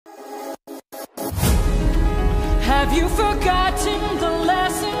Have you forgotten the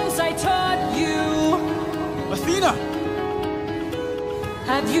lessons I taught you? Athena!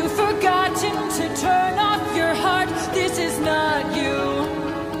 Have you forgotten to turn off your heart? This is not you.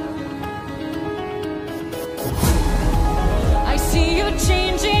 I see you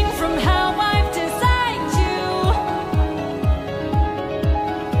changing from how I've designed you.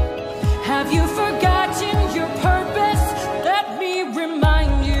 Have you forgotten your purpose? Let me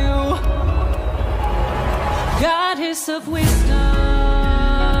remind you. Goddess of wisdom,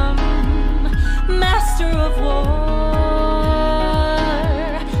 master of war,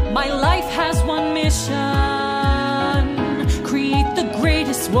 my life has one mission: create the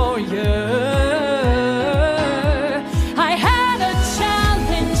greatest warrior. I had a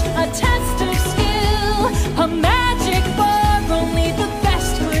challenge, a test of skill, a magic bar only the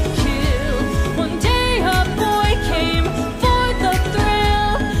best could kill. One day a boy came for the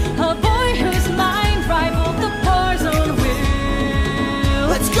thrill, a boy whose mind rivaled the poor's own will.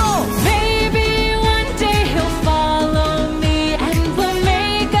 Let's go! Maybe one day he'll follow me and we'll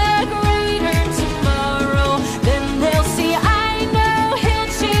make a greater tomorrow. Then they'll see I know he'll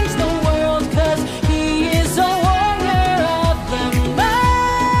change the world, 'cause he is a warrior of the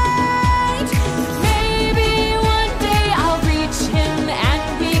night. Maybe one day I'll reach him and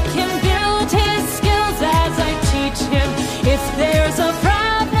we can build his skills as I teach him. If there's a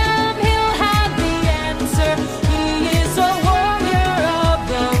problem, he'll have the answer. He is a warrior of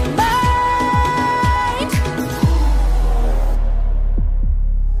the night.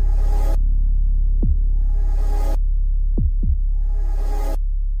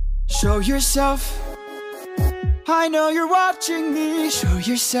 Show yourself. I know you're watching me. Show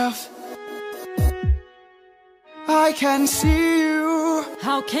yourself. I can see you.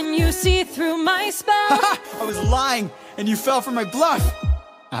 How can you see through my spell? I was lying, and you fell for my bluff.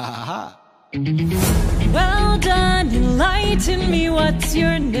 Aha. Well done, enlighten me, what's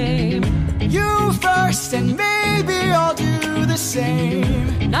your name? You first, and maybe I'll do the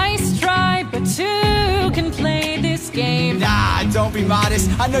same. Nice try, but two can play this game. Nah, don't be modest.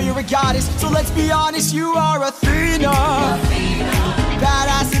 I know you're a goddess, so let's be honest. You are a 3.